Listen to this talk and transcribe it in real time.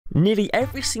Nearly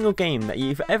every single game that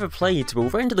you've ever played will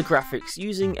render the graphics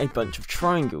using a bunch of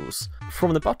triangles.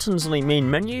 From the buttons on a main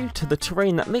menu, to the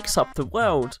terrain that makes up the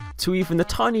world, to even the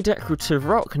tiny decorative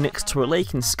rock next to a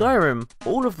lake in Skyrim,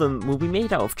 all of them will be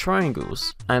made out of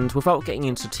triangles. And without getting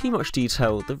into too much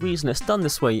detail, the reason it's done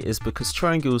this way is because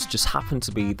triangles just happen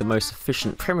to be the most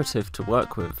efficient primitive to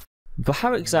work with. But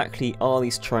how exactly are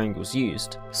these triangles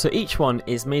used? So each one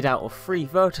is made out of 3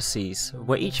 vertices,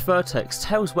 where each vertex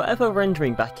tells whatever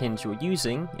rendering backend you're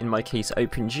using, in my case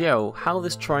OpenGL, how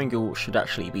this triangle should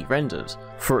actually be rendered.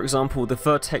 For example, the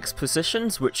Vertex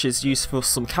Positions, which is used for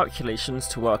some calculations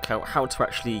to work out how to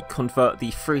actually convert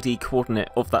the 3D coordinate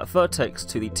of that vertex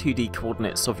to the 2D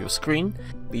coordinates of your screen.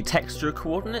 The texture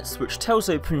coordinates, which tells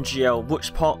OpenGL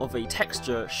which part of a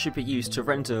texture should be used to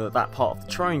render that part of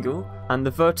the triangle, and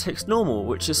the vertex normal,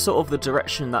 which is sort of the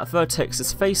direction that vertex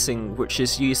is facing, which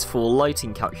is used for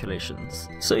lighting calculations.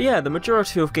 So yeah, the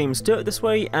majority of games do it this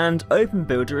way, and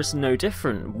OpenBuilder is no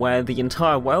different, where the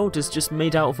entire world is just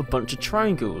made out of a bunch of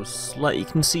triangles, like you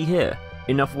can see here.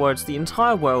 In other words, the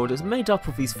entire world is made up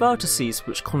of these vertices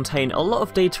which contain a lot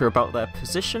of data about their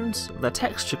positions, their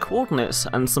texture coordinates,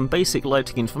 and some basic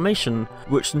lighting information,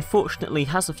 which unfortunately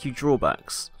has a few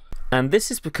drawbacks. And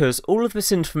this is because all of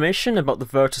this information about the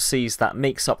vertices that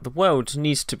makes up the world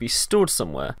needs to be stored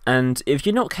somewhere, and if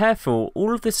you're not careful,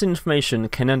 all of this information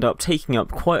can end up taking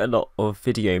up quite a lot of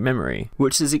video memory,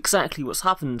 which is exactly what's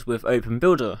happened with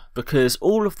OpenBuilder, because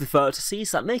all of the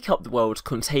vertices that make up the world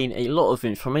contain a lot of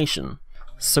information.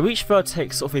 So each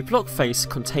vertex of a block face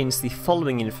contains the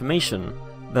following information.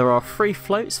 There are 3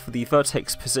 floats for the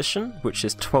vertex position, which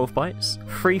is 12 bytes,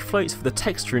 3 floats for the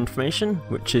texture information,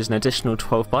 which is an additional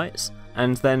 12 bytes,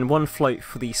 and then 1 float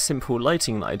for the simple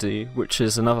lighting that I do, which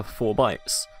is another 4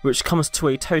 bytes, which comes to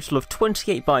a total of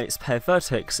 28 bytes per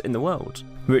vertex in the world,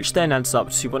 which then adds up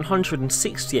to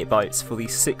 168 bytes for the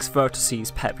 6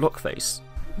 vertices per block face.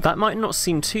 That might not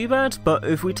seem too bad, but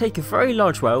if we take a very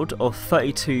large world of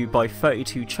 32 by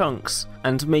 32 chunks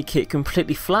and make it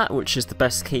completely flat, which is the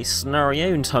best case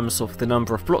scenario in terms of the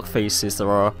number of block faces there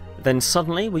are, then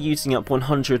suddenly we're using up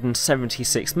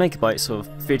 176 megabytes of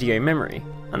video memory.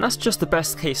 And that's just the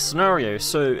best case scenario,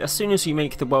 so as soon as you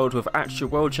make the world with actual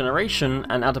world generation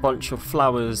and add a bunch of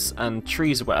flowers and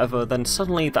trees or whatever, then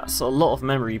suddenly that's a lot of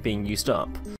memory being used up.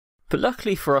 But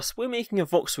luckily for us, we're making a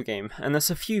voxel game, and there's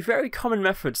a few very common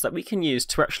methods that we can use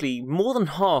to actually more than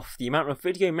half the amount of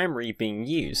video memory being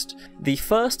used. The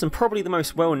first and probably the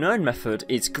most well-known method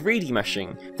is greedy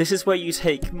meshing. This is where you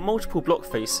take multiple block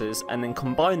faces and then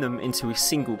combine them into a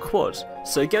single quad.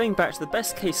 So going back to the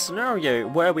best case scenario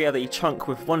where we had a chunk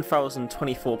with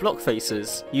 1024 block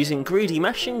faces, using greedy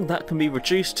meshing that can be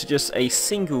reduced to just a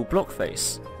single block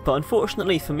face. But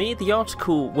unfortunately for me, the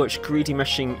article which greedy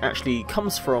meshing actually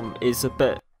comes from is a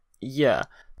bit, yeah.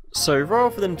 So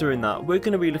rather than doing that, we're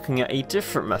going to be looking at a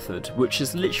different method, which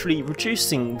is literally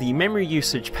reducing the memory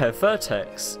usage per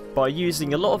vertex by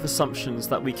using a lot of assumptions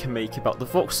that we can make about the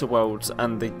voxel world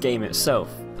and the game itself.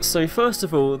 So first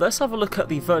of all, let's have a look at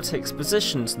the vertex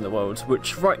positions in the world,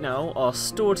 which right now are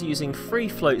stored using 3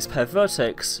 floats per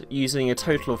vertex, using a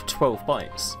total of 12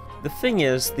 bytes. The thing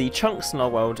is, the chunks in our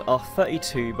world are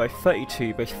 32 by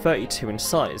 32 by 32 in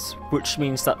size, which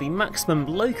means that the maximum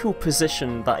local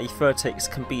position that a vertex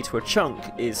can be to a chunk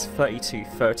is 32,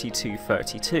 32,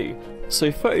 32.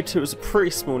 So 32 is a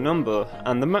pretty small number,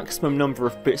 and the maximum number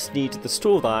of bits needed to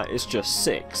store that is just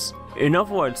 6. In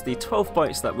other words, the 12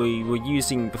 bytes that we were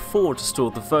using before to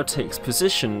store the vertex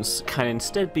positions can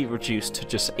instead be reduced to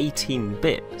just 18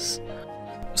 bits.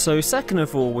 So second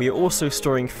of all, we are also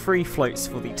storing 3 floats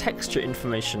for the texture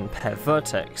information per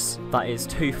vertex. That is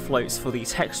 2 floats for the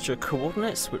texture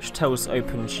coordinates, which tells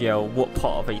OpenGL what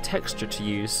part of a texture to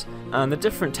use, and the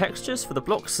different textures for the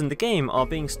blocks in the game are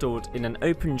being stored in an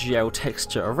OpenGL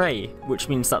texture array, which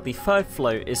means that the 3rd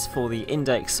float is for the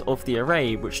index of the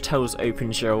array, which tells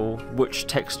OpenGL which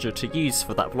texture to use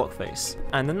for that block face.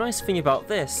 And the nice thing about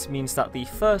this means that the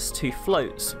first 2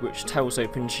 floats, which tells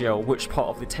OpenGL which part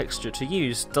of the texture to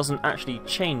use, doesn't actually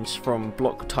change from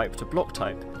block type to block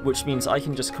type, which means I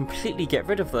can just completely get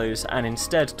rid of those and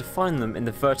instead define them in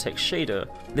the vertex shader.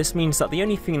 This means that the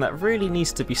only thing that really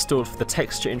needs to be stored for the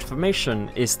texture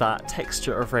information is that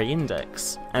texture array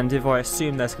index. And if I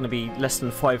assume there's going to be less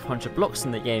than 500 blocks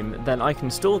in the game, then I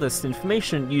can store this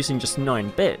information using just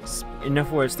 9 bits. In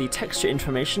other words, the texture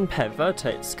information per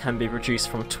vertex can be reduced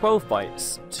from 12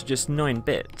 bytes to just 9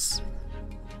 bits.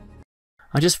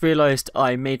 I just realised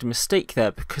I made a mistake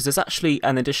there because there's actually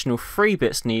an additional 3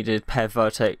 bits needed per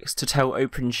vertex to tell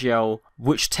OpenGL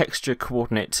which texture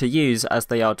coordinate to use as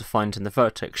they are defined in the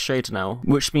vertex shader now,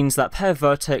 which means that per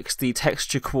vertex the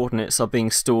texture coordinates are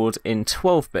being stored in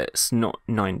 12 bits, not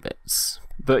 9 bits.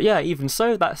 But yeah, even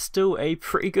so, that's still a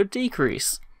pretty good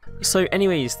decrease. So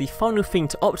anyways, the final thing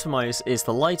to optimize is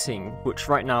the lighting, which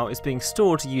right now is being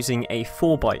stored using a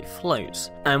 4-byte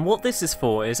float. And what this is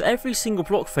for is every single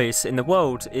block face in the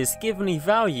world is given a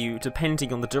value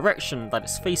depending on the direction that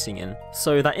it's facing in.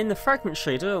 So that in the fragment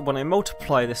shader, when I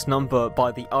multiply this number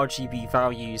by the RGB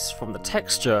values from the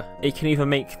texture, it can either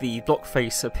make the block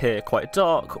face appear quite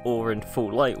dark or in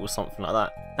full light or something like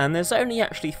that. And there's only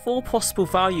actually 4 possible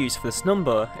values for this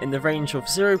number in the range of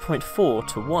 0.4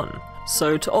 to 1.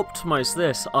 So to optimise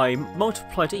this, I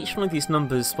multiplied each one of these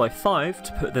numbers by 5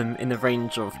 to put them in the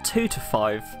range of 2 to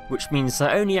 5, which means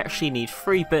I only actually need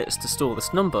 3 bits to store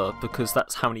this number, because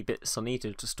that's how many bits are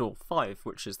needed to store 5,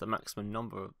 which is the maximum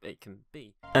number it can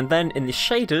be. And then in the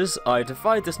shaders, I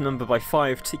divide this number by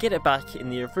 5 to get it back in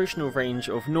the original range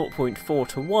of 0.4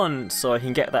 to 1, so I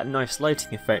can get that nice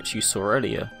lighting effect you saw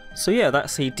earlier. So yeah,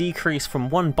 that's a decrease from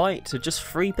 1 byte to just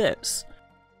 3 bits.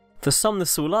 To sum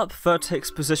this all up,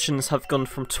 vertex positions have gone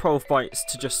from 12 bytes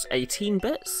to just 18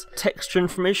 bits, texture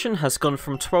information has gone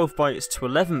from 12 bytes to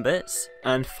 11 bits,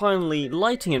 and finally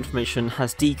lighting information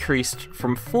has decreased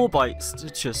from 4 bytes to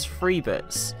just 3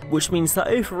 bits, which means that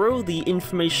overall the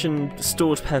information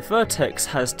stored per vertex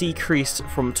has decreased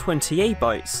from 28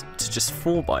 bytes to just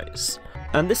 4 bytes.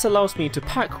 And this allows me to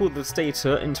pack all this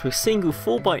data into a single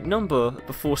 4-byte number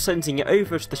before sending it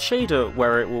over to the shader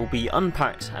where it will be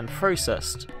unpacked and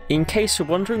processed. In case you're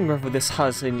wondering whether this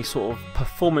has any sort of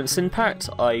performance impact,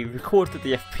 I recorded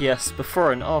the FPS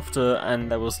before and after and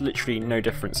there was literally no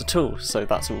difference at all, so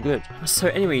that's all good. So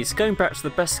anyways, going back to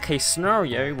the best case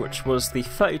scenario, which was the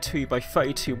 32 by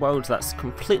 32 world that's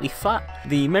completely flat,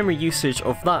 the memory usage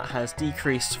of that has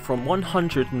decreased from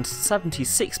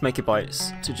 176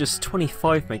 megabytes to just 25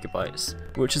 megabytes,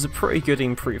 which is a pretty good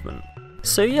improvement.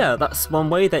 So yeah, that's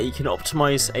one way that you can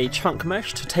optimize a chunk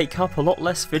mesh to take up a lot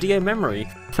less video memory.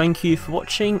 Thank you for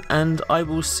watching, and I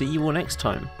will see you all next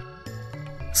time.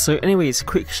 So anyways,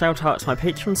 quick shout out to my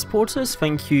Patreon supporters.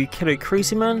 Thank you Kiddo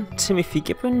Crazyman, Timothy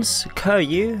Gibbons,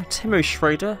 Kerr-Yu, Timo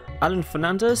Schrader, Alan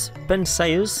Fernandez, Ben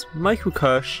Sayers, Michael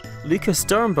Kirsch, Lucas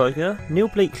Durenberger, Neil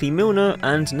Blakely Milner,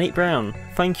 and Nate Brown.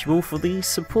 Thank you all for the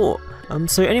support.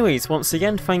 So anyways, once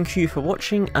again, thank you for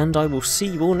watching, and I will see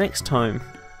you all next time.